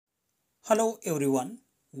Hello everyone,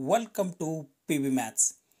 welcome to PB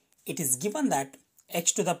Maths. It is given that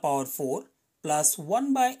x to the power 4 plus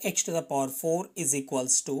 1 by x to the power 4 is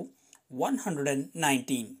equals to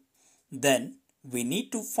 119. Then we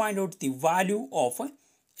need to find out the value of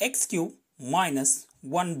x cube minus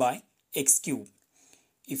 1 by x cube.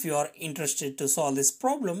 If you are interested to solve this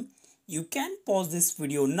problem, you can pause this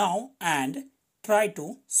video now and try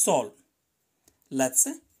to solve. Let's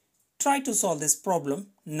try to solve this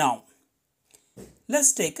problem now.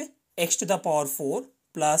 Let's take x to the power 4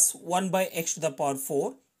 plus 1 by x to the power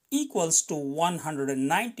 4 equals to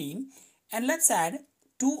 119 and let's add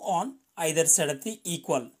 2 on either side of the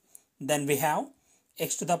equal. Then we have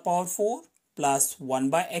x to the power 4 plus 1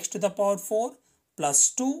 by x to the power 4 plus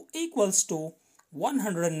 2 equals to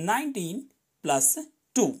 119 plus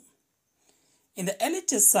 2. In the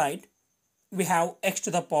LHS side, we have x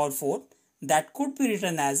to the power 4 that could be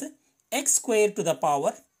written as x square to the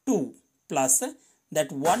power 2 plus that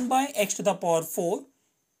 1 by x to the power 4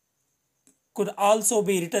 could also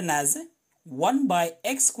be written as 1 by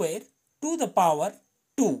x square to the power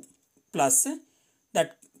 2 plus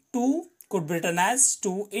that 2 could be written as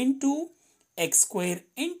 2 into x square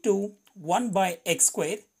into 1 by x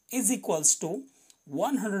square is equals to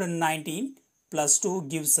 119 plus 2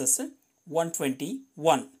 gives us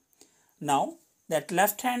 121. Now that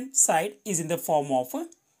left hand side is in the form of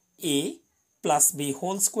a plus b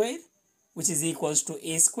whole square, which is equals to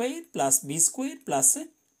a square plus b square plus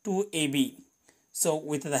 2ab. So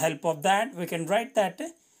with the help of that, we can write that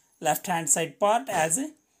left hand side part as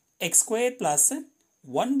x square plus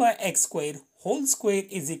 1 by x square whole square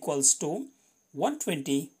is equals to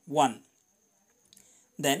 121.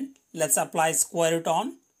 Then let's apply square root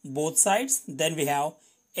on both sides. Then we have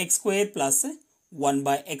x square plus 1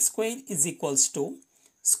 by x square is equals to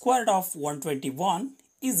square root of 121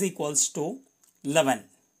 is equals to 11.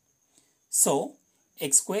 So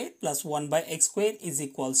x square plus 1 by x square is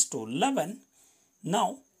equals to 11.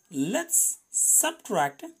 Now let's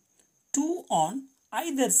subtract 2 on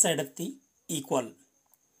either side of the equal.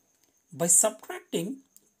 By subtracting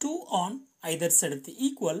 2 on either side of the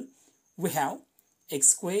equal, we have x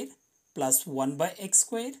square plus 1 by x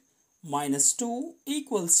square minus 2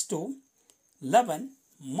 equals to 11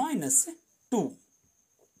 minus 2.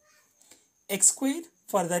 X square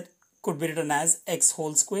for that could be written as x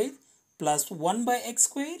whole square plus 1 by x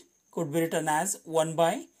square could be written as 1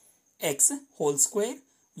 by x whole square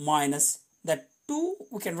minus that 2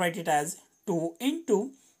 we can write it as 2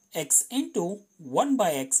 into x into 1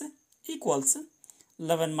 by x equals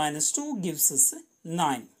 11 minus 2 gives us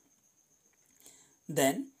 9.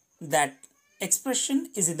 Then that expression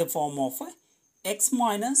is in the form of x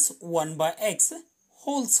minus 1 by x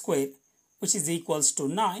whole square, which is equals to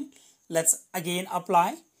 9. Let's again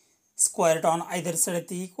apply square root on either side of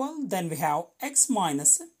the equal. Then we have x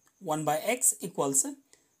minus 1 by x equals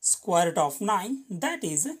square root of 9, that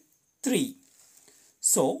is 3.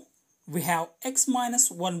 So we have x minus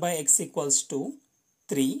 1 by x equals to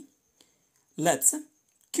 3. Let's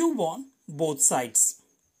cube on both sides.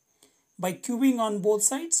 By cubing on both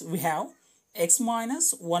sides, we have x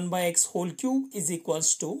minus 1 by x whole cube is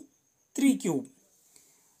equals to 3 cube.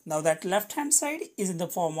 Now that left hand side is in the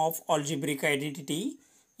form of algebraic identity.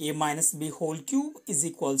 A minus b whole cube is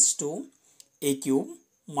equals to a cube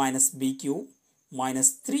minus b cube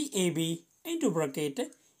minus 3ab into bracket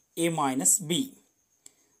a minus b.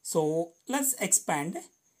 So let's expand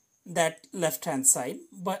that left hand side.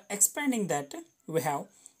 By expanding that, we have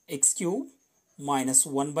x cube minus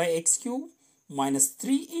 1 by x cube minus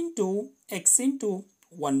 3 into x into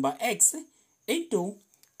 1 by x into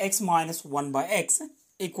x minus 1 by x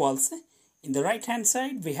equals, in the right hand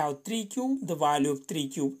side we have 3 cube. The value of 3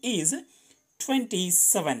 cube is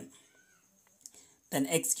 27. Then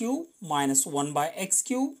x cube minus 1 by x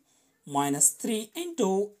cube minus 3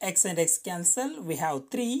 into x and x cancel. We have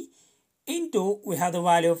 3 into, we have the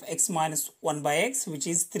value of x minus 1 by x, which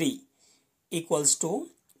is 3, equals to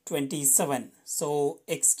 27. So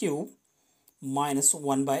x cube minus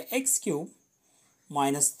 1 by x cube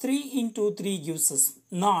minus 3 into 3 gives us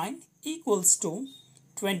 9 equals to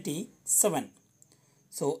 27.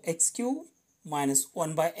 So x cube minus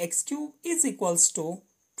 1 by x cube is equals to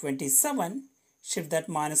 27. Shift that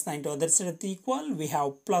minus 9 to other side of the equal, we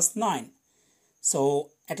have plus 9. So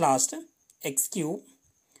at last x cube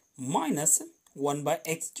minus 1 by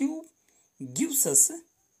x cube gives us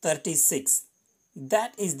 36.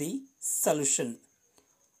 That is the solution.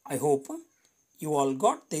 I hope you all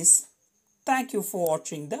got this. Thank you for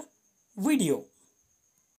watching the video.